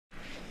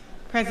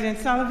President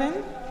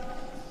Sullivan,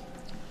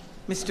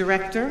 Ms.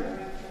 Director,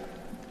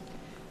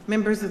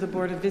 members of the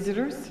Board of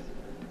Visitors,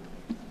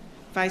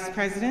 Vice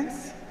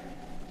Presidents,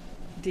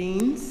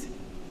 Deans,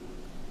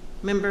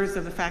 members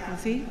of the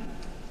faculty,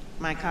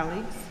 my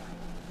colleagues,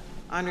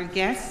 honored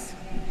guests,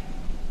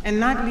 and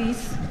not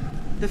least,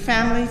 the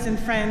families and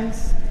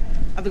friends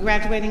of the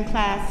graduating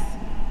class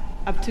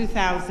of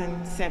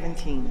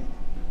 2017.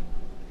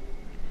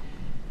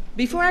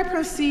 Before I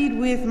proceed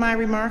with my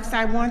remarks,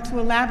 I want to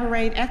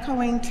elaborate,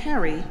 echoing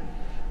Terry,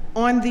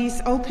 on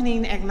these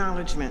opening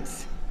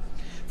acknowledgments.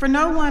 For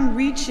no one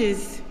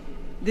reaches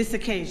this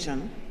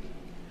occasion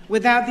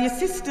without the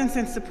assistance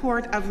and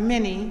support of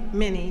many,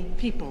 many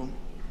people.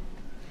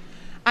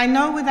 I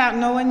know without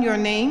knowing your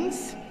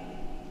names,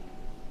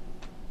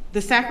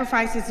 the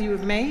sacrifices you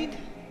have made,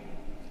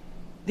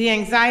 the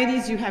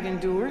anxieties you have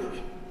endured,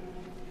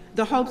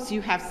 the hopes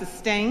you have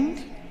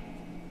sustained,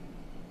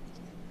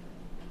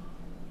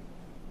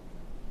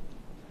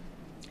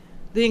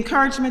 the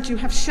encouragement you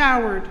have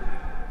showered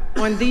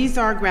on these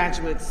our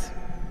graduates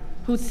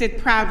who sit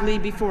proudly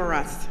before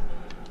us,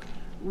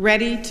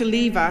 ready to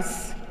leave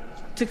us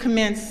to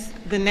commence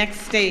the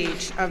next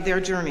stage of their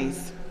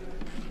journeys.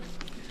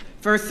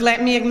 First,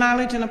 let me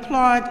acknowledge and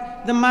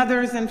applaud the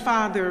mothers and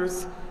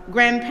fathers,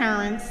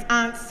 grandparents,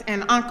 aunts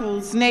and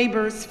uncles,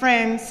 neighbors,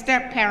 friends,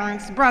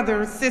 step-parents,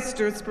 brothers,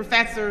 sisters,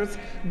 professors,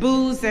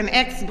 boos and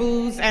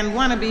ex-boos and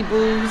wannabe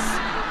boos,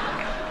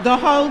 the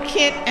whole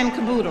kit and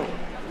caboodle.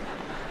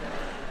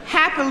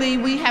 Happily,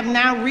 we have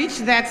now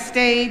reached that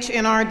stage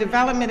in our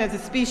development as a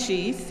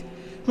species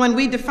when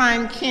we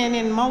define kin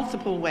in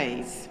multiple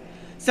ways.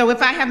 So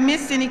if I have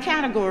missed any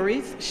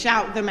categories,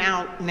 shout them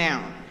out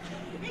now.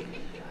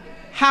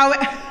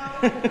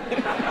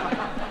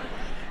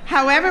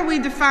 However we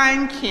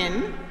define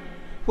kin,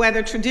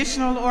 whether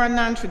traditional or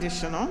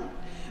non-traditional,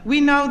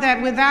 we know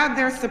that without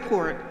their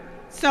support,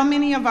 so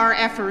many of our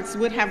efforts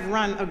would have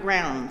run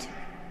aground.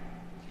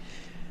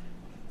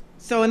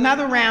 So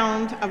another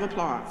round of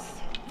applause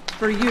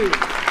for you.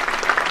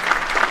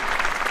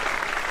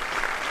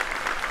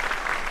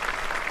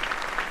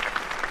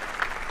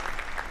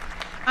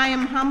 I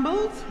am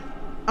humbled,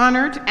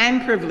 honored,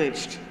 and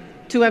privileged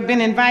to have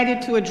been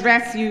invited to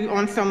address you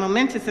on so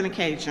momentous an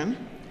occasion,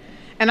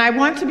 and I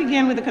want to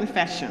begin with a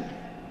confession.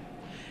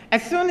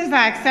 As soon as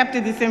I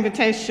accepted this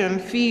invitation,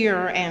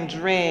 fear and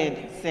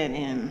dread set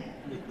in.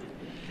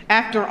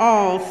 After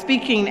all,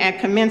 speaking at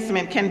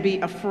commencement can be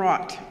a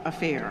fraught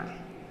affair.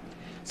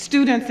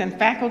 Students and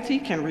faculty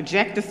can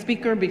reject a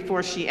speaker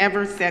before she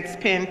ever sets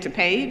pen to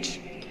page,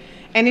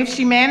 and if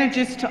she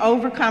manages to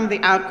overcome the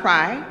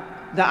outcry,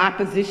 the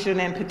opposition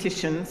and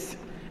petitions,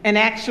 and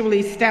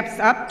actually steps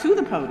up to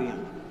the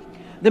podium,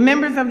 the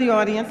members of the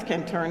audience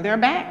can turn their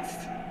backs,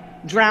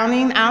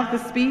 drowning out the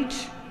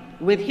speech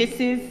with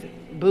hisses,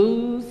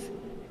 boos,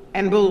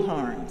 and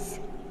bullhorns.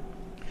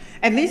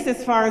 At least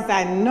as far as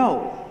I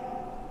know,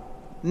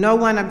 no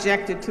one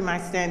objected to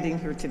my standing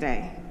here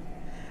today.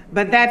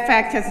 But that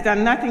fact has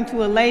done nothing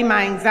to allay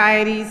my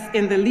anxieties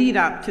in the lead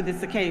up to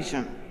this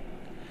occasion.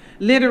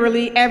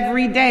 Literally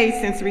every day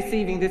since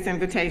receiving this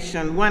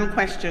invitation, one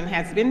question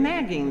has been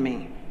nagging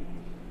me.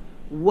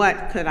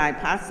 What could I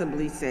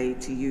possibly say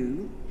to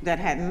you that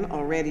hadn't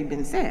already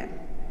been said?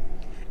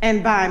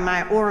 And by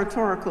my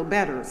oratorical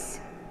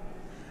betters,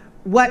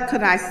 what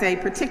could I say,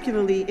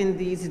 particularly in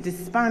these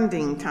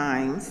desponding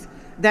times,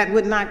 that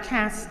would not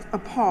cast a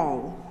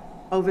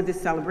pall over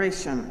this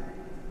celebration?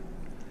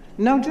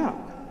 No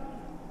joke.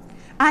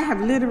 I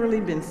have literally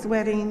been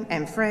sweating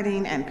and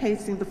fretting and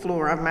pacing the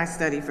floor of my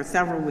study for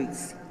several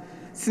weeks,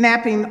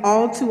 snapping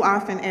all too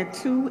often at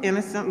two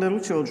innocent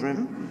little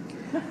children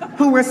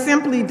who were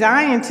simply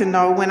dying to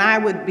know when I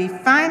would be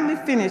finally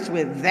finished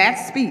with that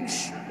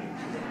speech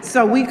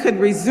so we could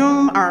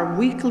resume our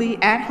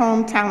weekly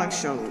at-home talent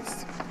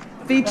shows,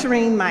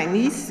 featuring my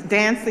niece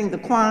dancing the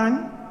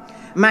Quan,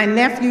 my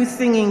nephew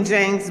singing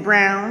James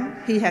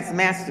Brown, he has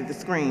mastered the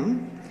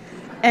scream,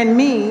 and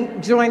me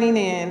joining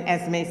in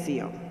as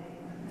Maceo.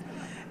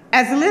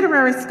 As a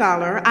literary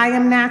scholar, I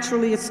am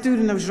naturally a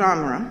student of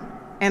genre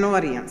and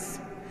audience,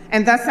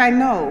 and thus I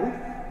know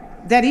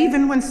that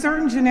even when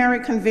certain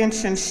generic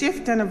conventions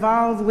shift and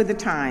evolve with the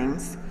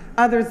times,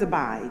 others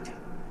abide,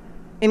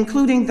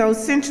 including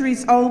those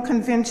centuries-old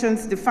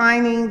conventions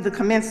defining the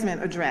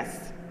commencement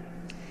address.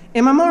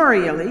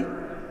 Immemorially,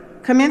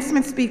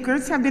 commencement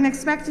speakers have been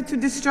expected to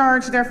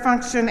discharge their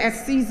function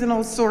as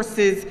seasonal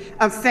sources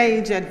of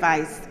sage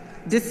advice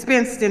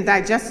dispensed in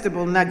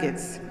digestible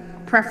nuggets,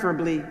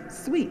 preferably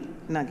sweet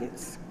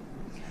nuggets.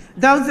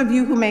 Those of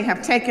you who may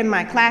have taken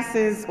my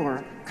classes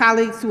or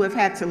colleagues who have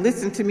had to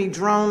listen to me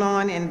drone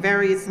on in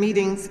various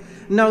meetings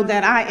know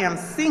that I am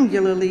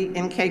singularly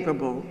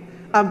incapable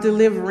of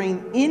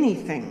delivering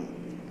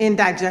anything in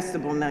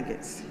digestible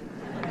nuggets,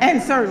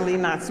 and certainly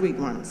not sweet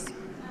ones.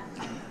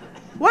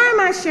 Why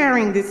am I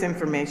sharing this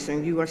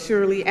information, you are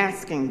surely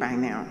asking by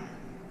now?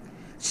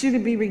 Should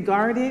it be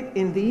regarded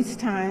in these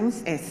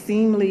times as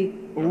seemingly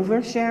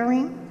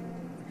oversharing?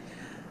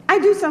 I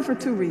do so for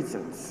two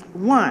reasons.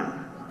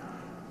 One,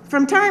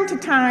 From time to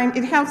time,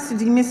 it helps to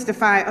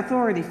demystify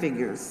authority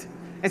figures,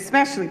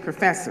 especially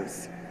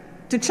professors,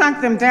 to chunk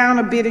them down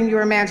a bit in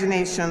your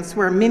imaginations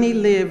where many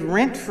live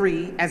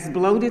rent-free as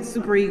bloated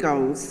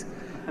superegos,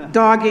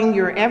 dogging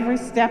your every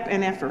step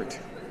and effort.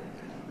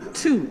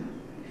 2,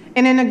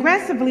 in an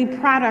aggressively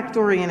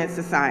product-oriented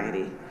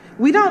society,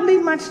 we don't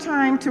leave much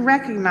time to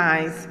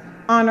recognize,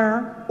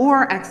 honor,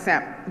 or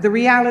accept the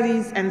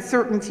realities and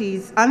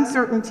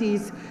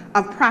uncertainties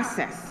of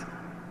process,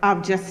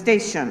 of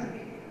gestation.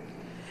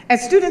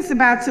 As students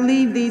about to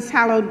leave these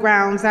hallowed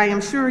grounds, I am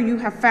sure you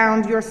have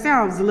found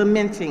yourselves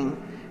lamenting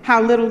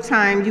how little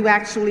time you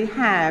actually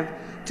have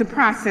to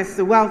process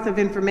the wealth of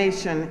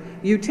information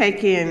you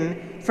take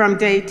in from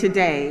day to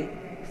day,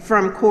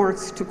 from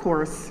course to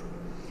course,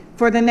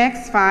 for the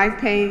next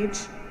 5-page,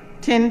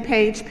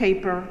 10-page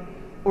paper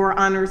or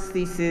honors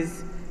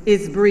thesis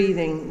is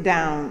breathing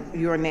down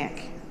your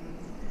neck.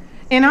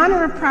 In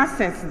honor of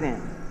process,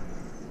 then,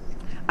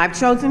 I've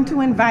chosen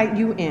to invite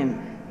you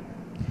in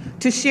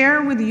to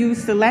share with you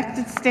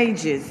selected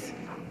stages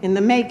in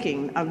the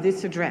making of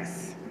this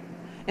address.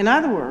 In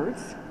other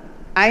words,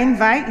 I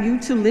invite you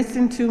to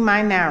listen to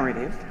my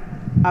narrative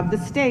of the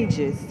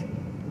stages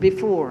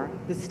before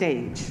the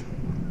stage.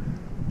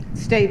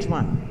 Stage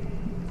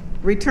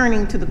 1,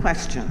 returning to the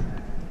question,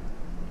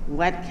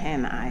 what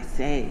can I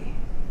say?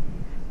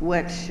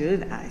 What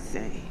should I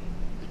say?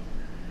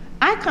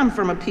 I come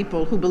from a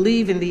people who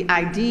believe in the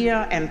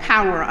idea and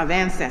power of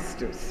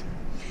ancestors.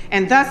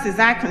 And thus, as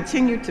I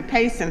continued to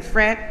pace and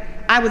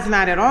fret, I was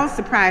not at all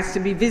surprised to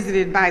be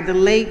visited by the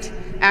late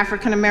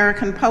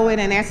African-American poet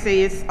and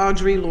essayist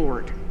Audre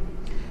Lorde,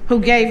 who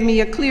gave me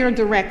a clear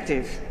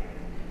directive: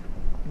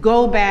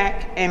 go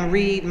back and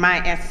read my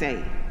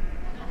essay,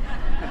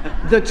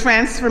 The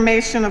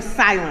Transformation of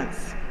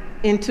Silence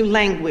into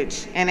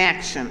Language and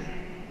Action.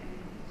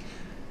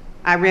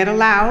 I read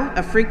aloud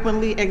a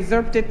frequently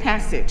excerpted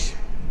passage.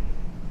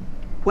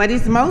 What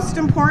is most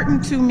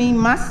important to me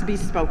must be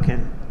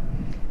spoken,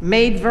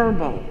 made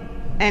verbal,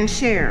 and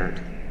shared,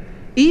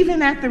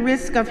 even at the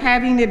risk of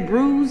having it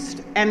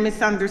bruised and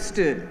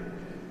misunderstood.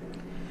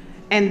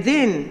 And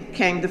then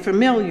came the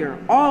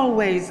familiar,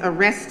 always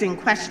arresting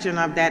question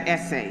of that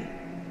essay.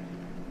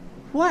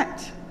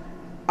 What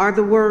are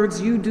the words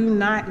you do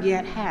not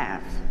yet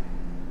have?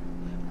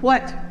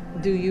 What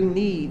do you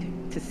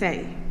need to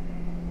say?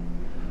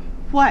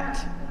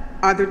 What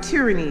are the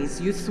tyrannies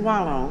you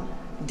swallow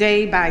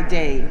day by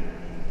day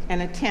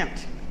and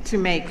attempt to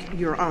make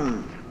your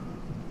own?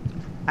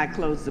 I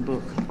closed the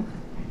book.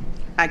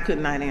 I could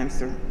not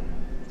answer.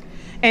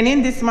 And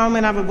in this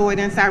moment of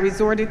avoidance, I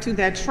resorted to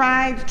that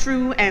tried,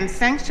 true, and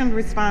sanctioned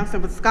response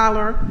of a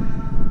scholar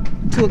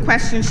to a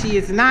question she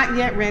is not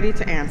yet ready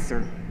to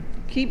answer.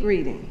 Keep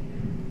reading,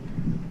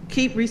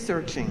 keep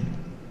researching.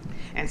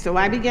 And so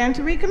I began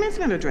to read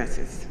commencement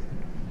addresses.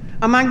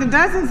 Among the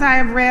dozens I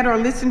have read or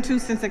listened to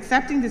since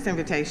accepting this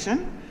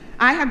invitation,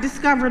 I have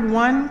discovered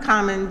one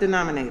common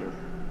denominator.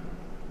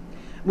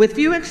 With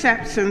few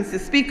exceptions, the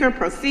speaker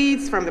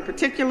proceeds from the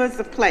particulars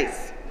of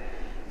place,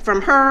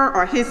 from her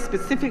or his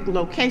specific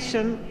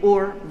location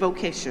or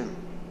vocation.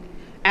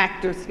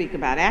 Actors speak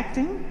about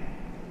acting,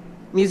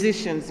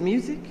 musicians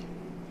music,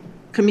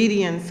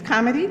 comedians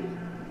comedy,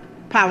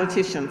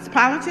 politicians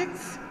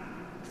politics,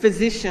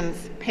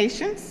 physicians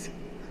patients,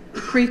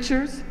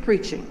 preachers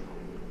preaching.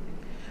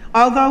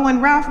 Although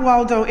when Ralph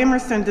Waldo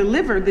Emerson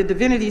delivered the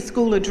Divinity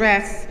School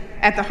address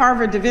at the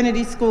Harvard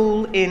Divinity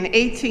School in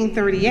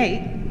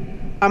 1838,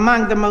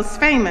 among the most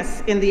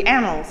famous in the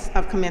annals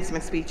of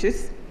commencement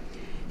speeches,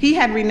 he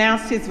had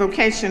renounced his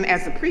vocation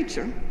as a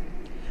preacher,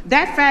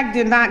 that fact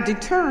did not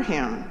deter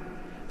him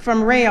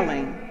from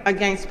railing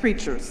against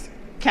preachers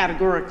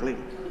categorically.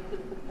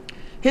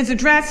 His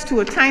address to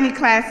a tiny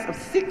class of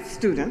 6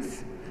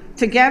 students,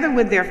 together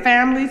with their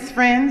families,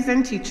 friends,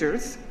 and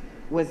teachers,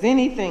 was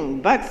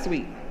anything but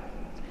sweet.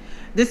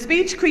 The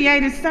speech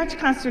created such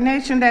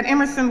consternation that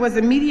Emerson was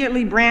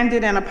immediately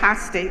branded an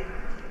apostate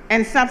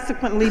and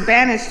subsequently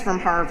banished from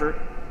Harvard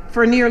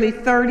for nearly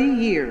 30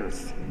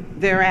 years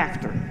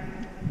thereafter.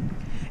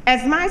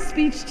 As my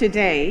speech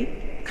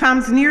today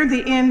comes near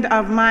the end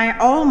of my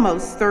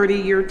almost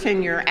 30-year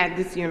tenure at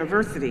this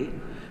university,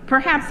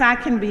 perhaps I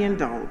can be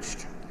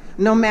indulged,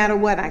 no matter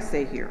what I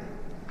say here,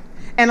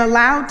 and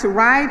allowed to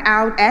ride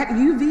out at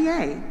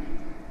UVA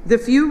the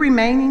few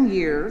remaining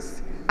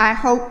years I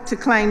hope to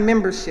claim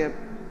membership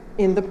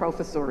in the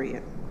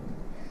professoriate.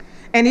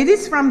 And it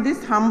is from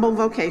this humble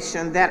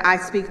vocation that I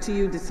speak to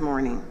you this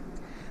morning,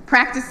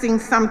 practicing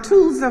some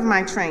tools of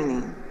my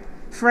training,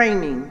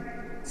 framing,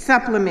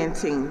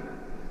 supplementing,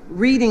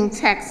 reading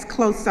text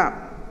close up,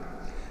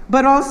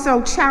 but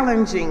also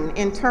challenging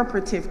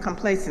interpretive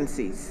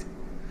complacencies.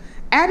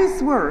 At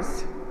its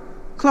worst,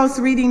 close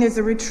reading is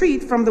a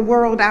retreat from the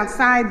world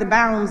outside the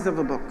bounds of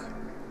a book.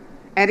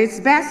 At its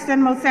best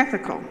and most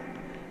ethical,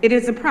 it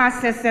is a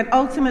process that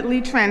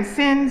ultimately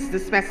transcends the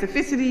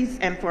specificities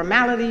and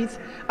formalities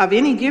of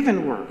any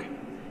given work,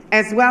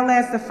 as well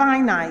as the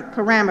finite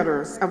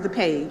parameters of the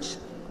page,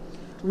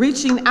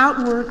 reaching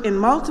outward in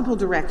multiple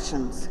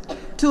directions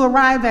to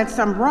arrive at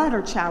some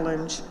broader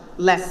challenge,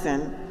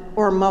 lesson,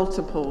 or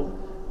multiple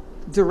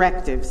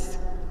directives.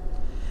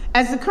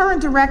 As the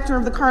current director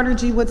of the Carter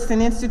G.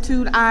 Woodson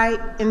Institute, I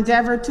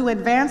endeavor to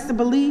advance the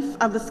belief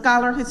of the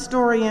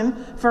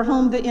scholar-historian for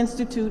whom the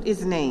Institute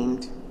is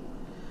named,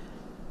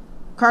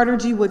 Carter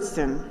G.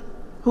 Woodson,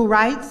 who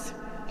writes,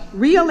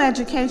 "Real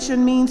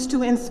education means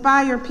to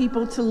inspire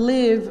people to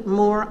live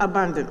more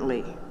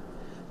abundantly,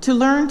 to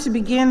learn to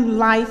begin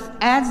life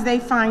as they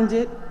find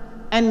it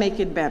and make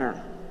it better."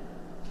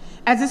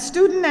 As a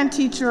student and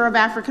teacher of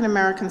African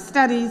American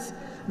studies,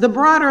 the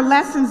broader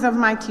lessons of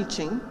my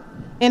teaching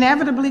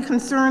inevitably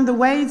concern the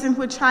ways in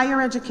which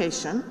higher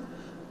education,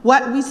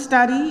 what we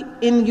study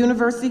in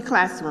university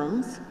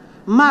classrooms,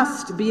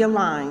 must be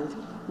aligned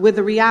with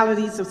the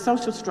realities of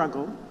social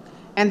struggle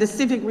and the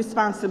civic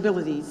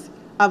responsibilities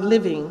of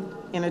living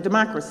in a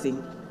democracy.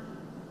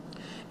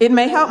 It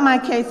may help my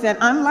case that,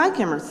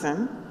 unlike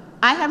Emerson,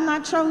 I have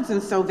not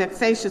chosen so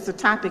vexatious a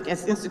topic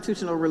as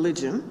institutional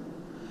religion,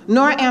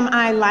 nor am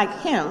I, like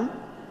him,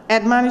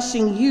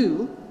 admonishing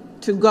you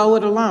to go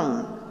it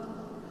alone,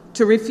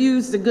 to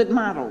refuse the good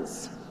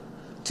models,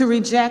 to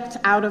reject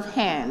out of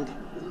hand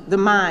the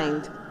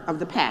mind of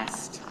the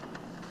past.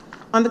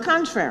 On the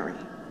contrary,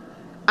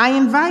 I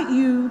invite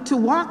you to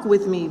walk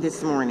with me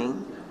this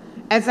morning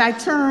as I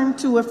turn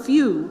to a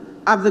few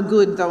of the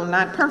good, though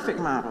not perfect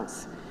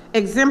models,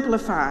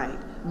 exemplified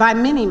by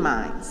many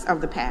minds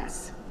of the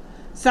past.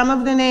 Some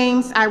of the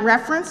names I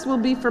reference will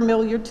be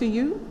familiar to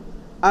you,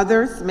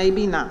 others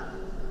maybe not.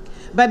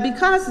 But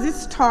because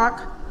this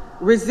talk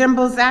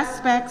resembles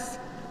aspects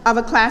of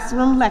a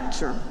classroom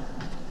lecture,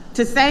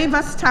 to save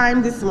us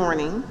time this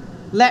morning,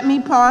 let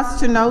me pause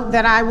to note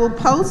that I will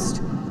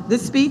post the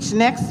speech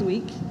next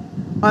week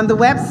on the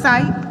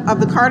website of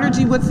the Carter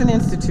G. Woodson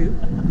Institute,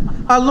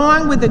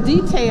 along with a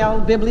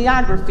detailed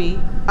bibliography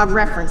of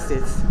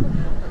references,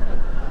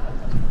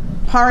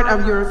 part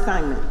of your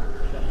assignment.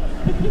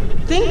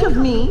 Think of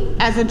me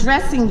as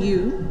addressing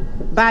you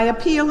by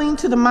appealing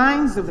to the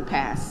minds of the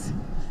past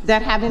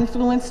that have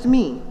influenced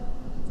me.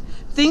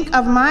 Think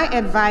of my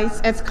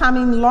advice as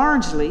coming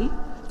largely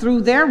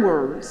through their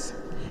words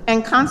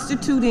and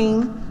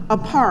constituting a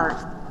part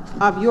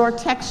of your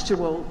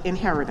textual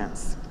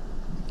inheritance.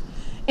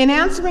 In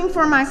answering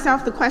for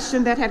myself the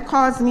question that had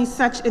caused me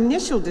such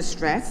initial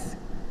distress,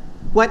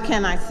 what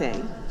can I say?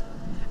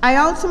 I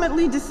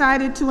ultimately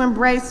decided to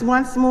embrace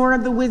once more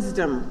the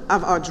wisdom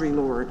of Audre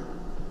Lorde.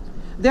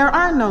 There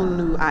are no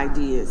new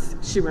ideas,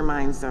 she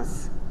reminds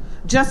us,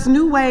 just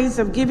new ways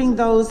of giving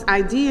those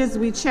ideas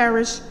we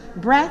cherish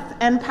breath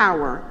and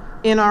power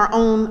in our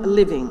own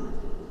living.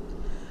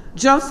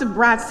 Joseph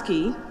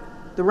Brodsky,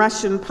 the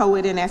Russian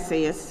poet and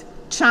essayist,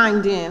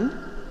 chimed in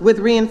with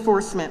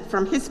reinforcement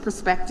from his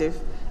perspective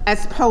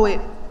as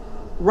poet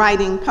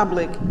writing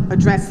public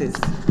addresses.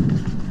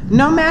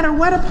 No matter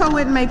what a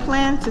poet may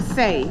plan to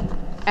say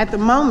at the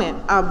moment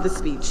of the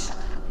speech,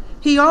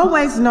 he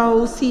always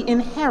knows he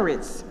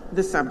inherits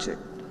the subject.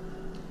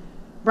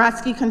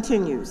 Brodsky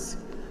continues,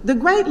 "The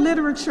great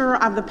literature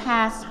of the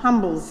past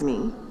humbles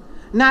me,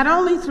 not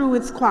only through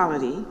its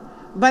quality,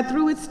 but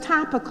through its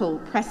topical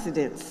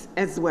precedence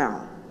as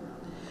well.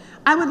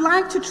 I would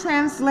like to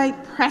translate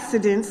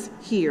precedence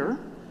here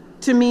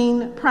to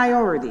mean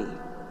priority,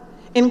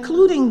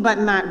 including but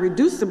not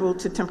reducible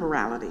to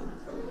temporality.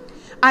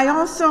 I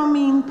also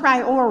mean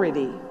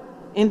priority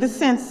in the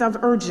sense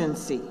of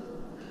urgency,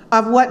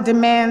 of what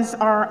demands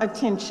our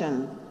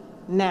attention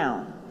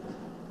now.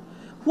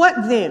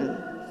 What then,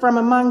 from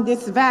among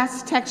this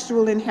vast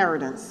textual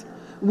inheritance,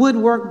 would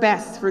work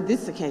best for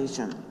this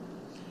occasion?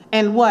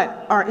 And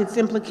what are its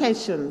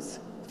implications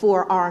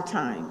for our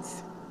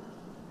times?"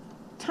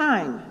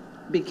 Time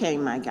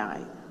became my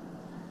guide.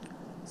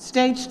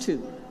 Stage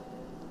 2,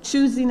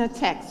 choosing a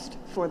text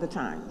for the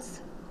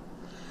times.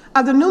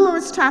 Of the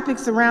numerous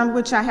topics around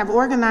which I have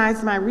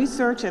organized my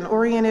research and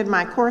oriented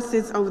my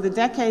courses over the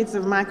decades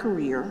of my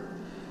career,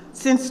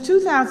 since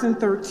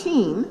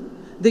 2013,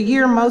 the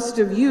year most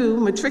of you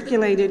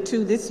matriculated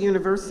to this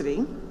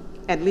university,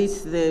 at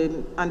least the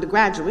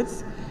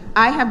undergraduates,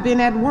 I have been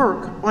at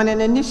work on an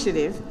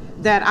initiative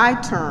that I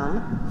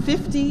term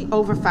 50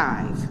 over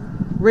 5,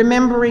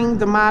 Remembering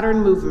the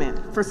Modern Movement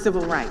for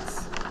Civil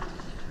Rights.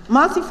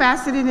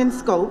 Multifaceted in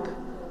scope,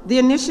 the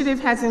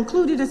initiative has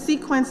included a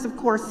sequence of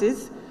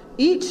courses,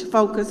 each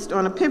focused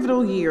on a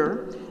pivotal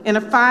year in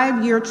a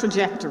 5-year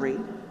trajectory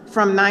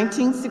from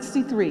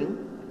 1963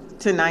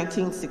 to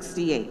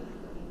 1968.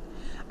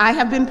 I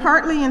have been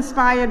partly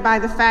inspired by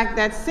the fact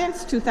that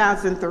since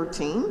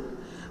 2013,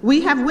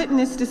 we have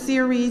witnessed a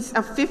series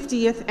of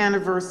 50th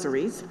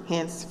anniversaries,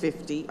 hence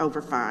 50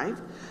 over 5,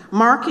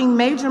 marking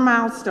major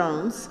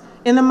milestones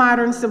in the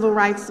modern civil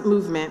rights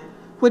movement,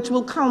 which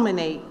will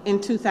culminate in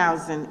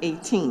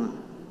 2018.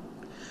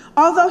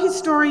 Although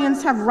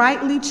historians have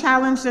rightly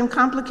challenged and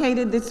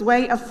complicated this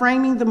way of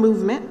framing the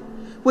movement,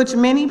 which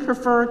many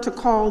prefer to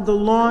call the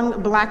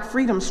long Black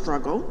freedom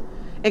struggle,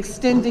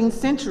 extending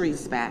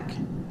centuries back,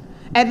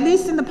 at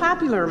least in the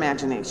popular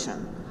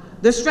imagination,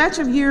 the stretch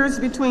of years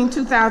between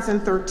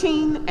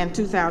 2013 and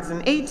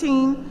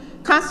 2018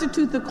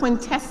 constitute the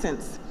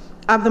quintessence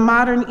of the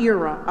modern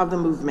era of the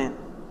movement,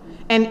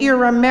 an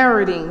era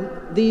meriting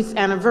these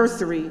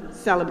anniversary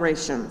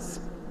celebrations.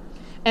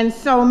 And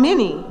so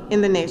many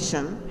in the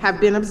nation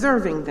have been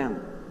observing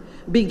them,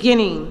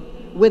 beginning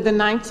with the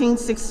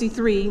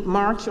 1963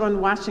 March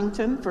on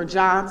Washington for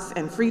Jobs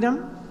and Freedom,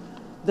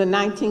 the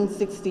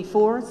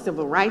 1964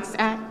 Civil Rights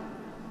Act,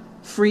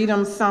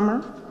 Freedom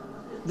Summer,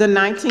 the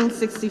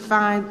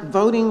 1965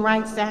 Voting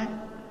Rights Act,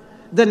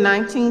 the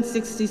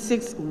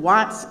 1966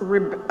 Watts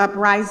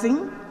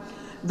Uprising,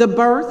 the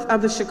birth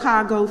of the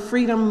Chicago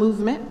Freedom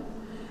Movement,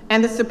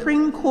 and the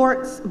Supreme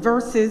Court's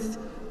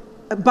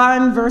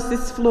Bunn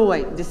versus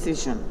Floyd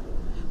decision,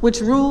 which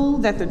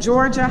ruled that the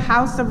Georgia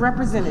House of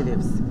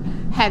Representatives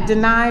had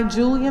denied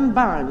Julian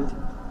Bond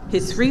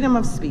his freedom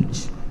of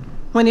speech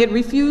when it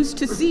refused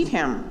to seat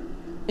him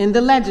in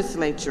the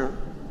legislature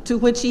to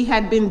which he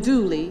had been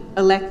duly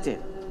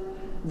elected.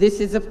 This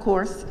is, of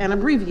course, an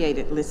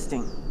abbreviated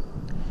listing.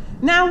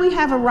 Now we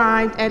have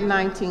arrived at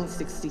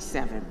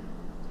 1967,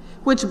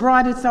 which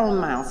brought its own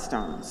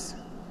milestones.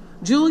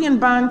 Julian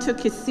Bond took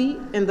his seat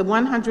in the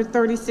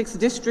 136th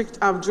District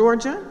of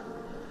Georgia.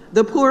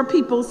 The Poor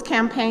People's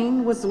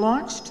Campaign was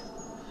launched.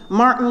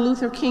 Martin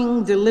Luther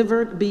King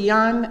delivered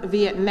Beyond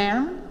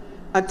Vietnam,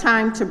 A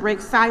Time to Break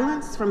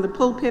Silence from the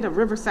pulpit of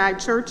Riverside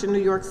Church in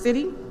New York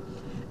City,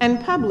 and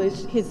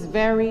published his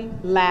very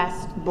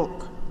last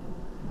book,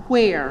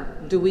 Where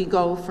Do We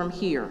Go From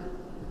Here?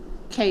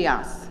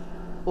 Chaos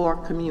or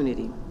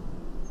Community.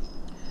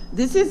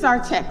 This is our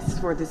text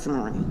for this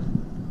morning,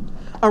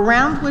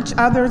 around which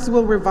others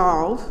will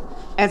revolve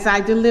as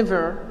I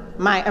deliver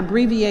my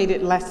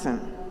abbreviated lesson,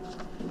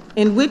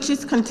 in which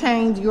is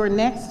contained your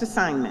next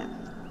assignment,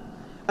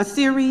 a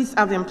series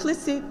of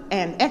implicit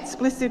and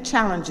explicit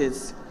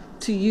challenges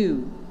to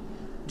you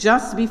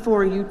just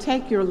before you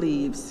take your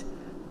leaves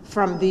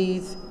from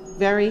these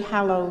very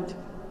hallowed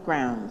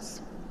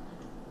grounds.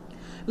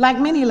 Like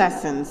many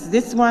lessons,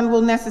 this one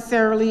will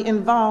necessarily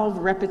involve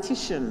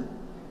repetition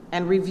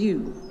and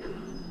review.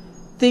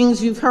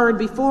 Things you've heard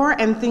before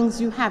and things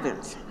you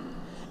haven't.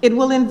 It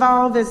will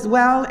involve as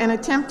well an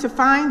attempt to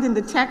find in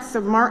the texts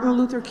of Martin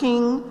Luther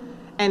King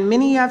and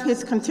many of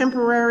his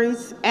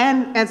contemporaries,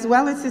 and as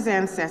well as his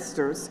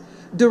ancestors,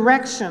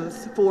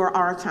 directions for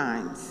our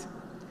times.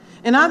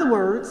 In other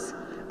words,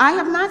 I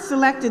have not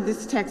selected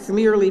this text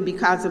merely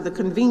because of the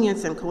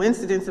convenience and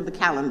coincidence of the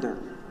calendar,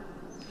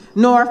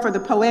 nor for the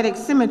poetic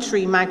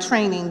symmetry my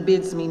training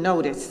bids me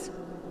notice.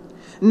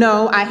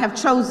 No, I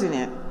have chosen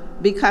it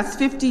because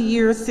 50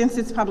 years since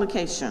its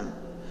publication,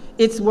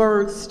 its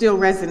words still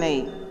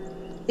resonate,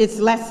 its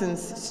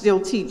lessons still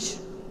teach,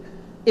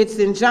 its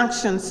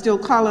injunctions still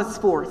call us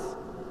forth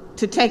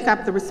to take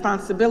up the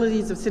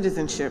responsibilities of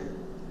citizenship,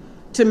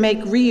 to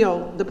make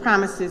real the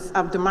promises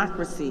of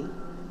democracy,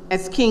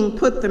 as King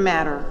put the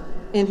matter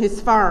in his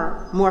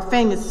far more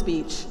famous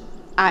speech,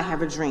 I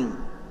Have a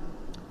Dream.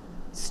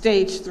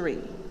 Stage 3,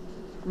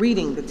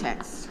 reading the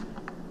text.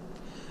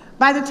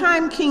 By the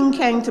time King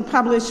came to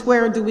publish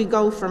Where Do We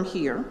Go From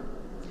Here,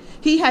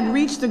 he had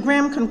reached the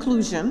grim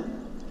conclusion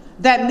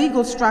that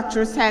legal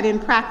structures had in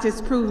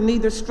practice proved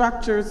neither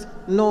structures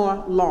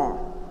nor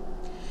law.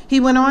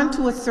 He went on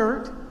to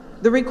assert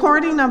the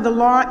recording of the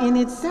law in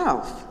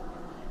itself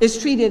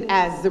is treated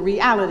as the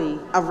reality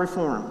of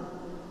reform,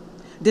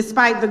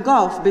 despite the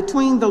gulf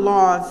between the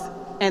laws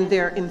and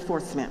their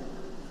enforcement.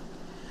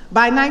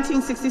 By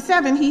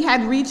 1967, he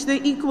had reached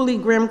the equally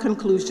grim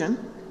conclusion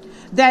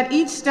that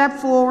each step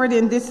forward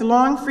in this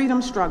long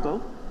freedom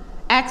struggle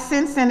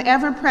accents an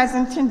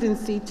ever-present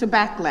tendency to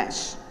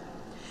backlash.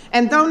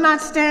 And though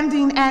not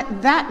standing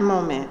at that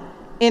moment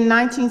in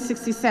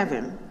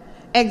 1967,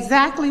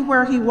 exactly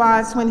where he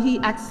was when he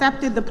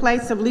accepted the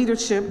place of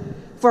leadership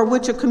for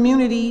which a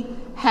community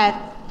had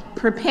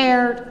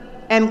prepared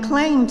and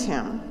claimed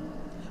him,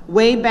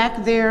 way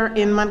back there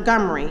in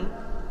Montgomery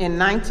in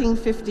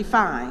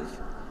 1955,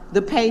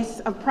 the pace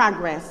of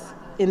progress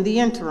in the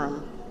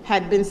interim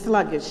had been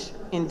sluggish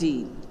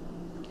indeed.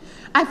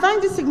 I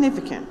find it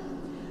significant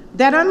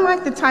that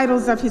unlike the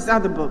titles of his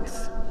other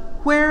books,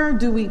 Where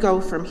Do We Go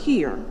From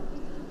Here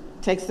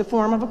takes the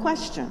form of a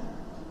question,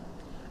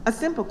 a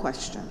simple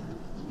question.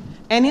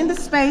 And in the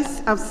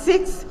space of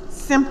 6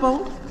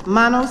 simple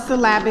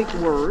monosyllabic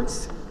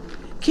words,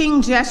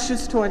 King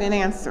gestures toward an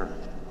answer,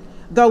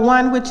 though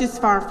one which is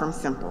far from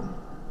simple.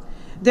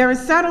 There is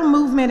subtle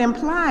movement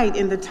implied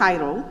in the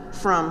title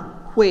from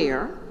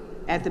where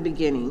at the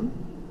beginning,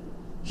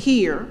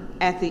 here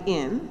at the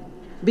end,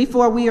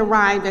 before we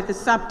arrive at the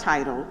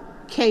subtitle,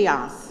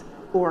 Chaos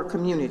or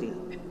Community.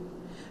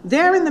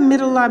 There in the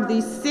middle of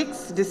these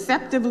 6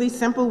 deceptively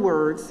simple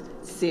words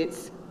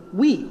sits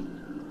we.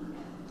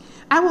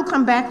 I will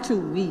come back to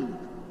we,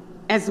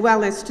 as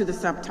well as to the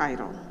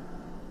subtitle,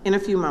 in a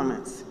few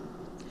moments.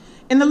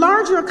 In the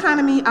larger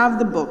economy of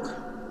the book,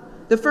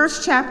 the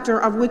first chapter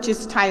of which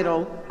is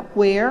titled,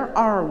 Where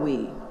Are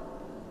We?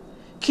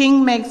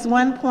 King makes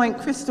one point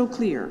crystal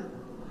clear.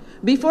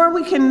 Before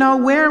we can know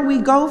where we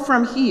go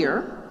from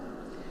here,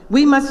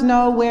 we must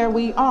know where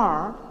we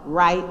are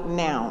right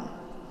now.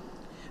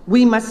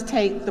 We must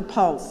take the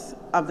pulse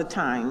of the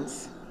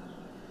times.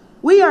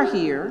 We are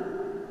here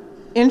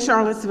in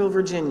Charlottesville,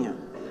 Virginia,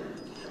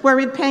 where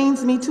it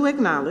pains me to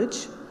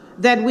acknowledge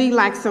that we,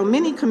 like so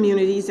many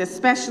communities,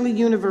 especially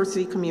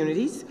university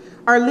communities,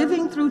 are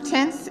living through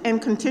tense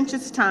and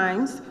contentious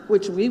times,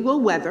 which we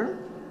will weather.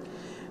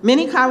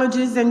 Many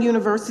colleges and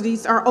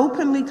universities are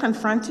openly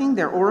confronting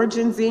their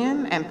origins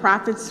in and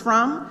profits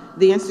from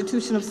the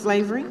institution of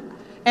slavery,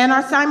 and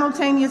are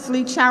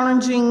simultaneously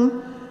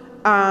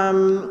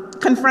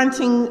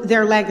confronting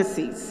their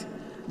legacies,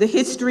 the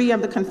history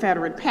of the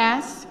Confederate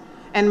past,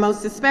 and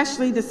most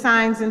especially the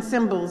signs and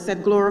symbols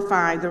that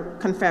glorify the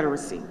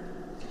Confederacy.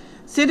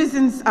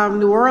 Citizens of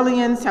New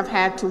Orleans have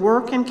had to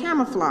work in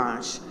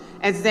camouflage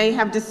as they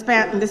have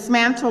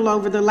dismantled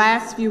over the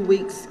last few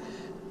weeks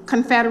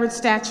Confederate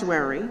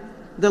statuary,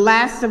 the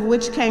last of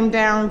which came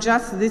down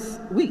just this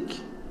week.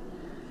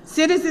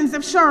 Citizens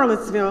of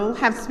Charlottesville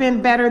have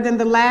spent better than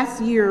the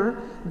last year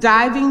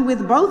diving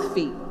with both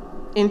feet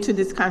into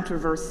this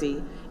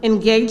controversy,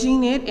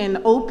 engaging it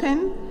in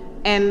open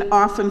and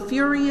often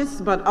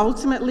furious but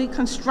ultimately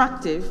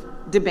constructive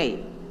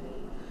debate.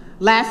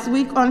 Last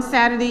week on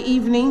Saturday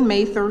evening,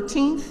 May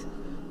 13th,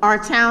 our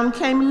town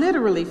came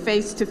literally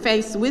face to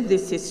face with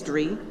this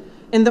history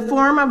in the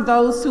form of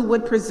those who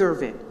would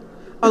preserve it,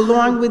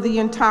 along with the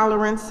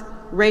intolerance,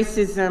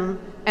 racism,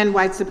 and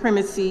white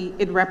supremacy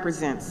it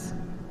represents.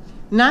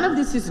 None of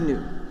this is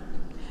new,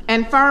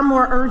 and far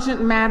more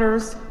urgent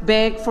matters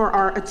beg for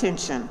our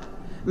attention,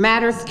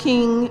 matters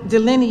King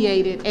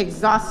delineated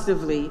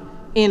exhaustively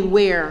in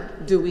Where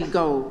Do We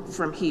Go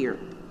From Here?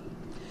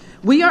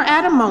 We are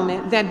at a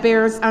moment that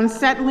bears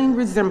unsettling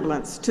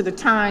resemblance to the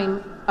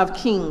time of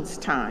King's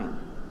time.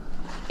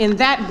 In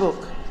that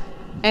book,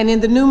 and in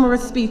the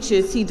numerous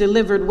speeches he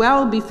delivered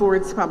well before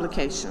its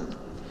publication,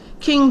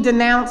 King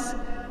denounced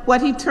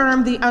what he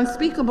termed the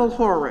unspeakable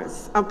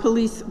horrors of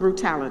police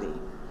brutality,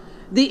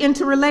 the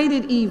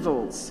interrelated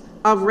evils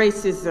of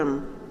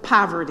racism,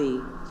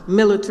 poverty,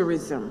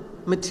 militarism,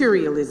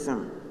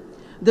 materialism,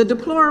 the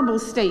deplorable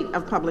state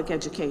of public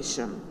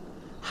education,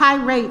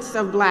 high rates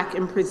of Black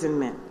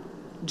imprisonment,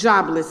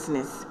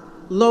 joblessness,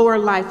 lower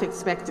life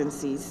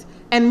expectancies,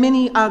 and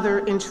many other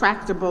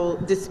intractable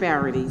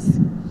disparities.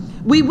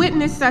 We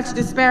witness such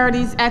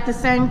disparities at the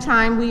same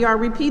time we are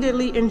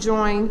repeatedly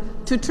enjoined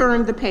to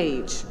turn the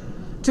page,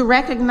 to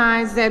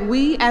recognize that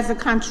we as a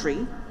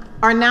country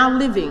are now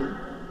living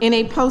in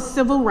a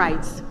post-civil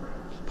rights,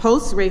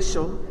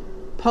 post-racial,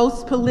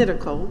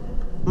 post-political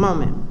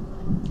moment.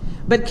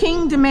 But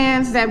King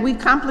demands that we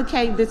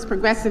complicate this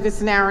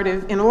progressivist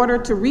narrative in order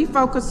to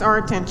refocus our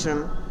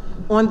attention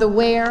on the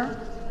where,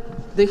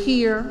 the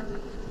here,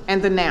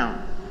 and the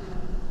now.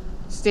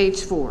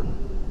 Stage 4,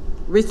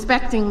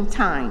 respecting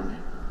time.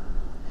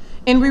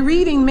 In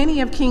rereading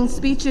many of King's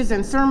speeches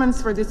and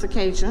sermons for this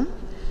occasion,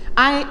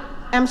 I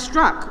am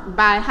struck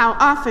by how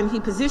often he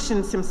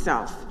positions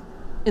himself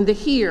in the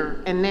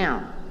here and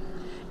now,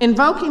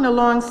 invoking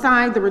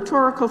alongside the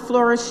rhetorical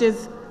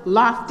flourishes,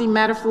 lofty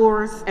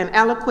metaphors, and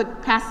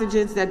eloquent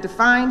passages that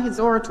define his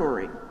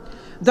oratory,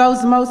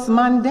 those most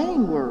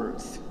mundane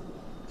words,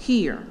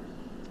 here,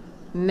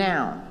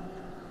 now,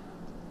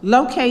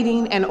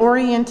 locating and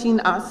orienting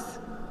us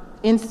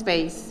in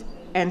space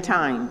and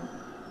time.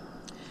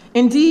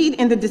 Indeed,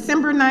 in the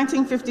December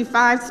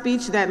 1955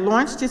 speech that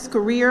launched his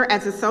career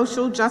as a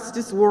social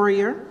justice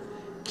warrior,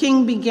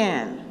 King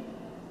began,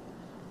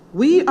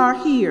 "We are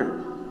here.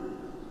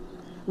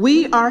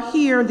 We are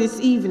here this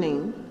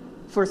evening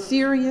for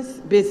serious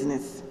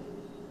business.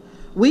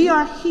 We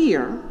are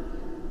here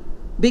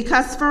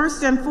because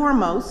first and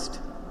foremost,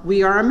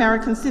 we are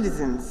American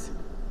citizens.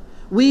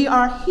 We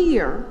are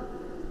here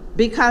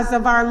because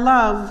of our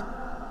love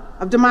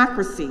of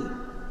democracy."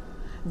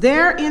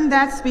 There in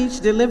that speech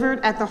delivered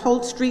at the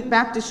Holt Street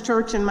Baptist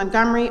Church in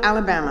Montgomery,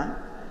 Alabama,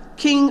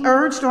 King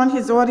urged on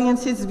his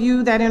audience his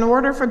view that in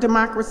order for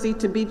democracy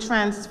to be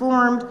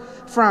transformed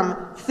from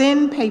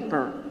thin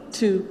paper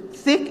to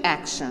thick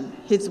action,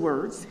 his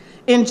words,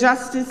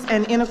 injustice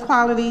and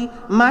inequality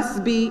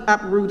must be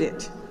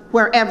uprooted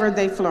wherever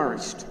they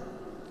flourished.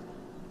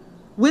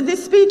 With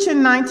this speech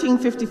in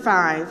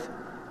 1955,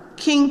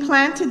 King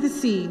planted the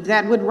seed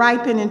that would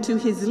ripen into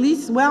his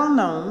least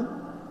well-known,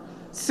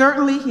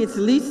 certainly his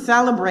least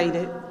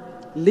celebrated,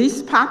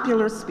 least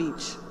popular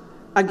speech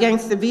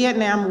against the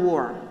Vietnam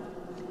War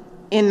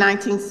in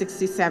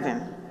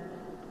 1967.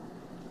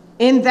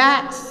 In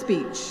that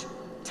speech,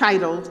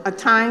 titled "A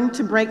Time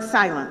to Break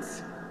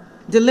Silence,"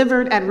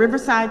 delivered at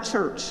Riverside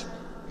Church,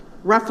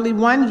 roughly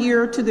 1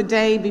 year to the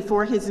day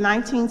before his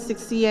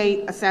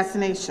 1968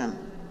 assassination,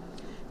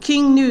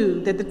 King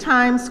knew that the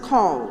times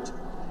called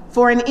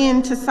for an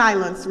end to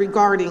silence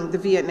regarding the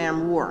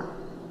Vietnam War.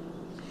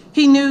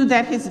 He knew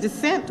that his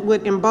dissent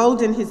would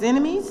embolden his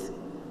enemies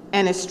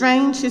and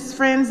estrange his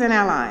friends and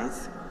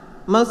allies,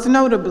 most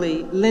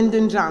notably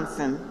Lyndon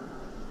Johnson,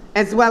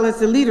 as well as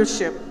the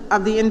leadership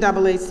of the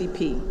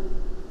NAACP.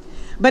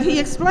 But he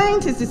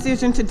explained his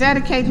decision to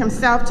dedicate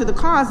himself to the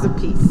cause of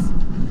peace,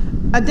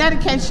 a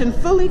dedication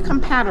fully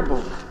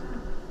compatible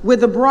with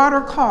the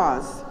broader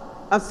cause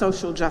of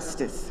social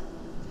justice.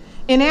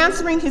 In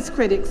answering his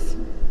critics,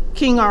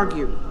 King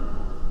argued,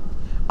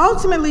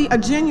 ultimately, a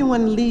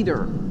genuine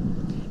leader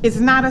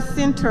is not a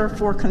center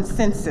for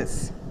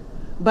consensus,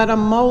 but a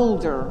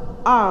molder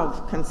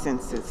of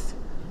consensus.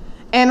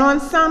 And on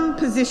some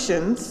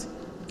positions,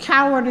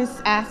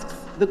 cowardice asks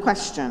the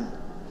question,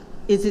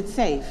 is it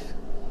safe?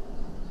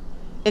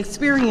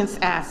 Experience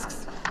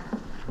asks,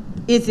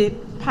 is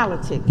it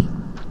politic?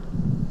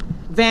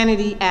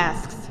 Vanity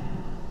asks,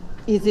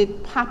 is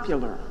it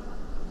popular?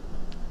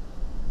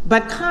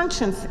 But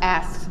conscience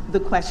asks the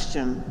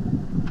question,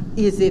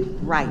 is it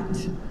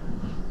right?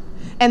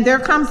 And there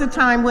comes a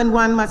time when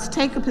one must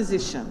take a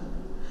position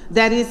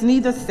that is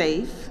neither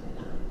safe,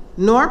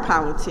 nor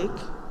politic,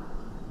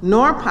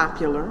 nor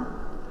popular,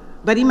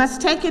 but he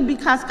must take it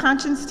because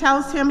conscience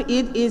tells him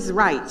it is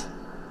right.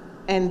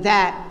 And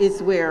that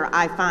is where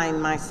I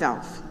find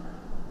myself.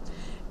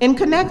 In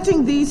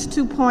connecting these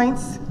 2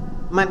 points,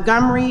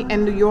 Montgomery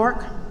and New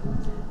York,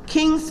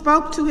 King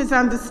spoke to his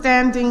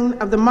understanding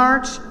of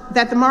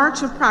that the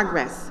march of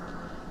progress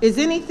is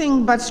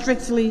anything but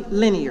strictly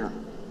linear.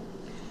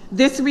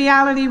 This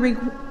reality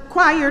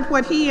required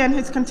what he and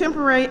his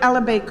contemporary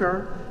Ella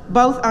Baker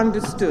both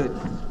understood,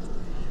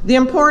 the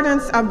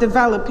importance of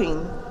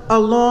developing a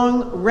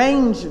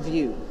long-range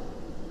view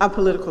of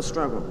political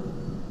struggle.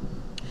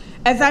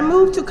 As I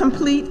move to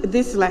complete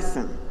this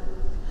lesson,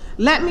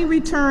 let me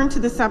return to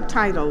the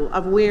subtitle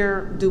of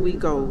where do we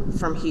go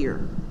from here?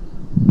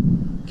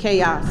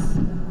 Chaos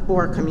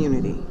or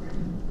community.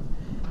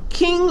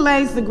 King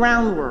lays the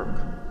groundwork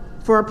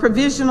for a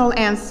provisional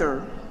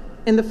answer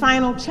in the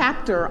final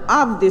chapter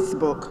of this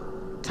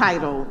book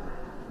titled,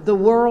 The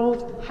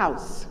World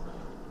House.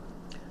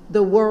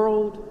 The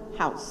World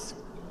House.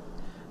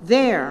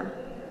 There,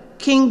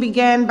 King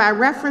began by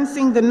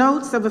referencing the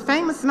notes of a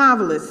famous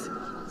novelist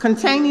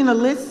containing a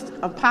list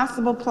of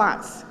possible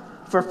plots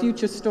for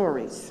future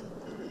stories.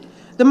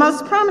 The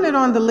most prominent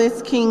on the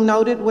list, King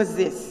noted, was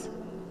this: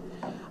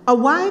 a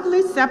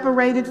widely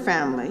separated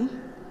family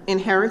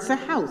inherits a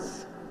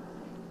house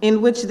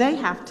in which they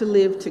have to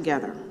live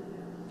together.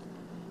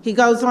 He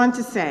goes on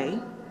to say,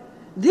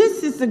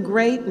 this is a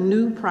great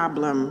new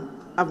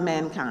problem of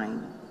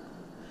mankind.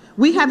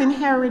 We have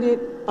inherited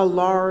a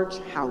large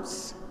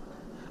house,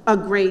 a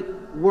great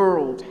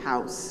world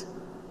house,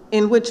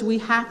 in which we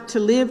have to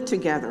live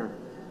together,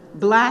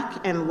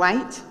 Black and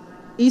white,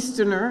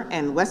 Easterner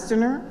and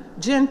Westerner,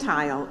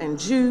 Gentile and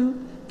Jew,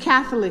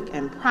 Catholic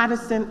and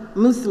Protestant,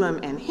 Muslim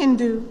and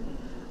Hindu,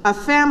 a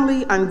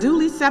family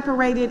unduly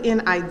separated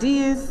in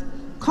ideas,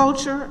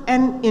 culture,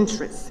 and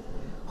interests,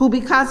 who,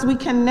 because we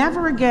can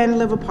never again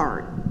live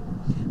apart,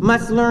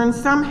 must learn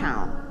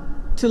somehow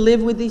to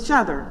live with each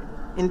other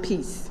in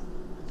peace.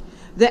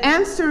 The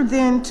answer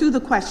then to the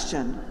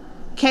question,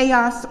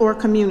 chaos or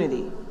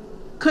community,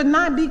 could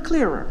not be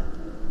clearer.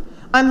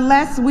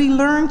 Unless we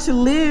learn to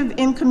live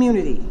in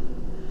community,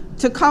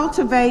 to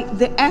cultivate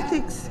the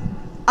ethics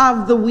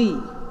of the we,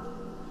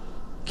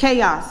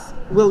 chaos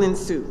will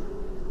ensue.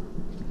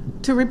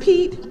 To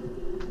repeat,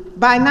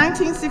 by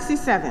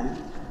 1967,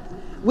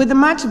 with the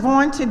much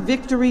vaunted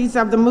victories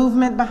of the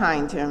movement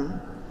behind him,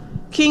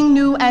 King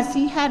knew, as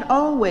he had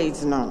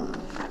always known,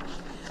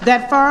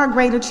 that far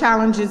greater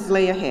challenges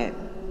lay ahead,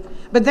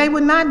 but they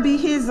would not be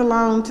his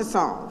alone to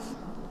solve.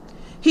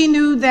 He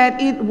knew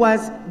that it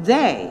was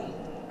they,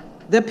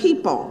 the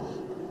people,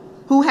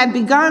 who had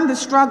begun the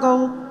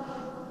struggle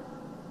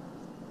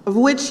of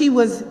which he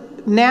was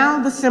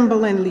now the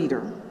symbol and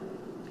leader.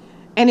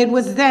 And it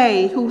was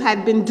they who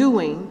had been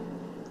doing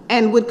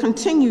and would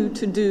continue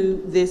to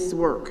do this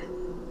work.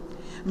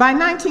 By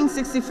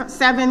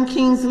 1967,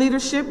 King's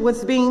leadership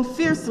was being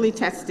fiercely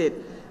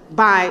tested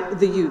by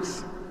the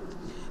youth,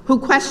 who,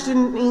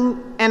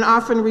 questioning and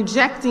often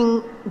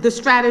rejecting the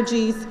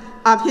strategies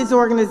of his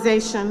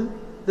organization,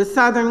 the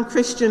Southern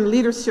Christian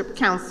Leadership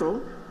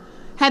Council,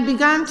 had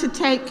begun to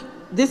take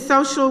this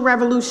social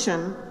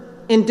revolution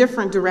in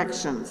different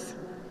directions.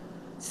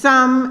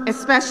 Some,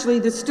 especially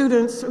the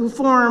students who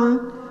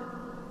formed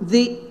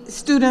the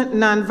Student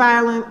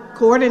Nonviolent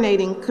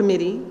Coordinating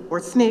Committee,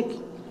 or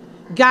SNCC,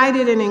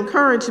 guided and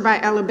encouraged by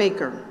Ella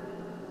Baker.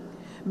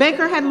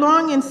 Baker had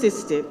long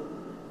insisted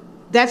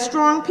that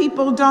strong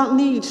people don't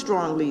need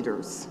strong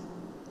leaders,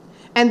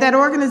 and that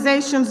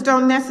organizations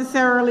don't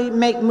necessarily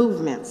make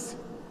movements.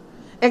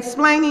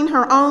 Explaining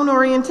her own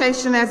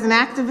orientation as an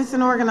activist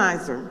and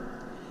organizer,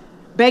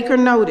 Baker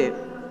noted,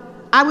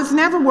 I was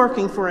never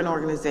working for an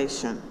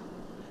organization.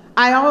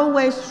 I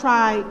always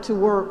tried to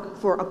work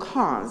for a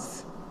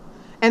cause,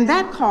 and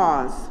that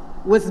cause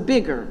was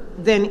bigger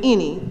than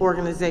any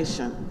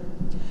organization.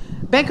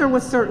 Baker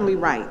was certainly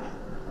right.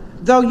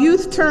 Though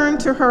youth turned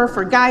to her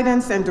for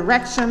guidance and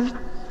direction,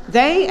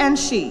 they and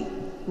she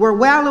were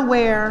well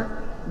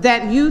aware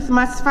that youth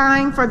must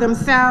find for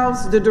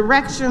themselves the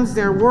directions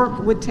their work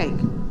would take.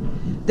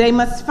 They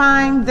must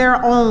find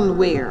their own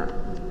where,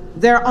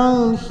 their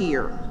own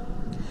here.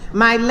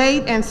 My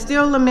late and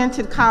still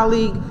lamented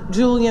colleague,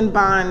 Julian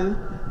Bond,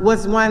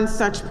 was one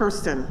such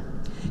person.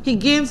 He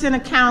gives an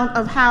account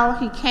of how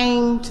he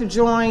came to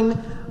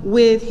join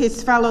with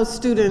his fellow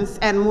students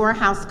at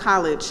Morehouse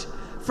College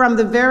from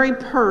the very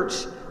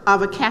perch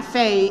of a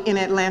cafe in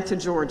Atlanta,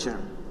 Georgia.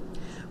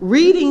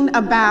 Reading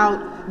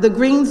about the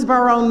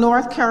Greensboro,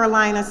 North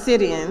Carolina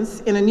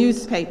sit-ins in a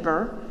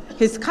newspaper,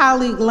 his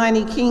colleague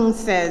Lenny King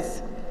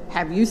says,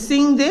 "Have you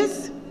seen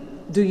this?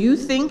 Do you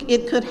think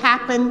it could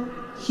happen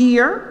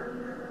here?"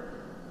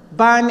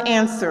 Bond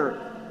answered,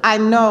 "I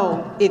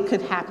know it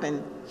could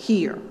happen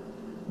here.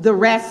 The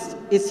rest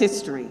is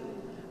history."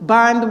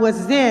 Bond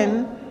was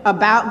then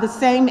about the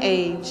same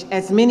age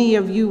as many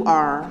of you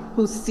are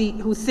who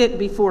sit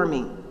before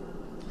me.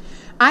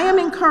 I am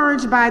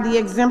encouraged by the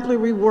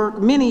exemplary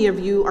work many of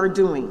you are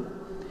doing,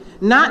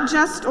 not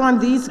just on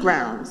these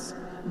grounds,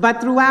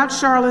 but throughout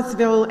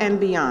Charlottesville and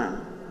beyond,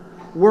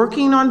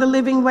 working on the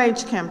living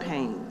wage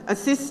campaign,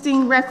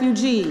 assisting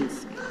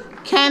refugees,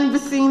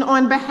 canvassing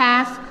on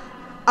behalf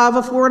of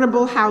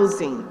affordable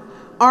housing.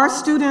 Our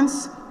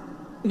students,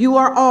 you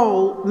are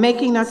all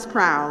making us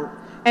proud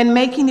and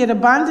making it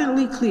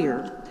abundantly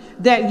clear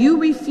that you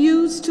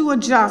refuse to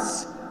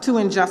adjust to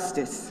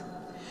injustice,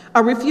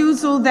 a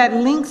refusal that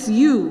links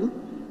you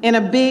in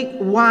a big,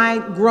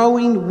 wide,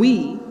 growing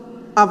we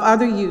of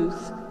other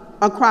youth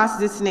across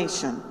this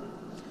nation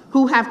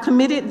who have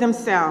committed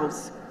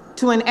themselves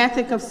to an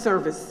ethic of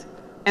service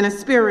and a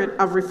spirit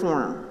of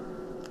reform.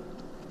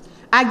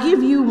 I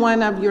give you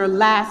one of your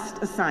last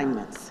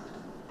assignments.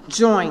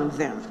 Join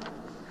them.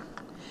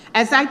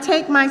 As I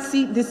take my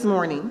seat this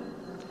morning,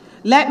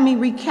 let me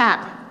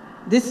recap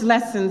this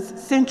lesson's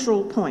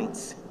central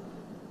points.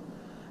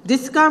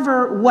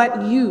 Discover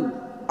what you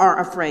are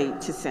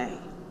afraid to say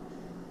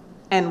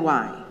and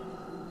why.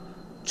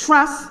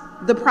 Trust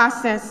the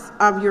process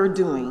of your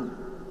doing.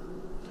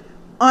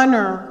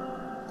 Honor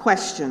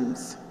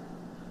questions.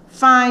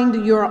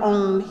 Find your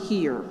own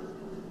here.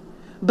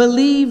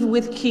 Believe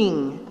with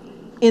King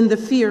in the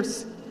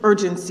fierce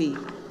urgency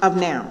of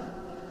now.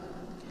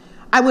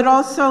 I would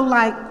also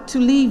like to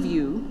leave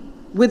you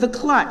with a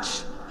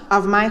clutch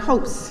of my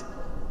hopes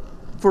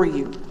for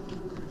you.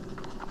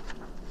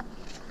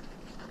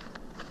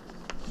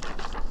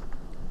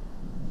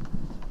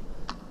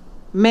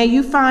 May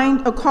you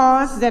find a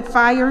cause that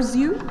fires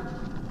you.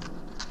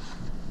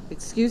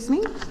 Excuse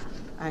me,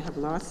 I have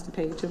lost the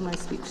page of my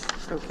speech.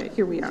 Okay,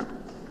 here we are.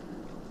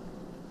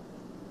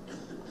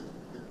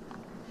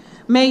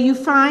 May you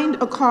find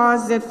a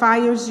cause that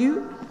fires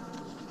you.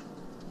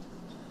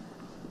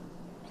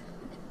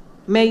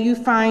 May you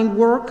find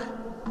work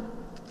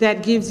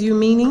that gives you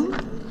meaning.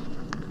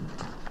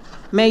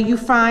 May you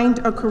find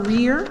a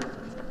career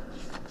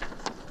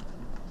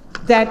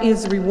that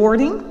is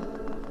rewarding.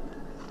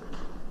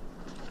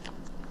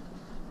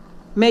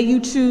 May you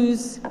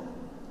choose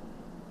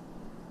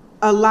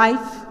a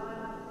life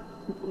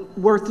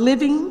worth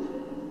living,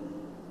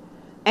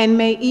 and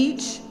may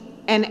each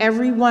and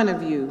every one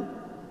of you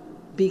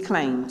be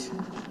claimed.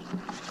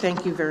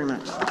 Thank you very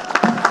much.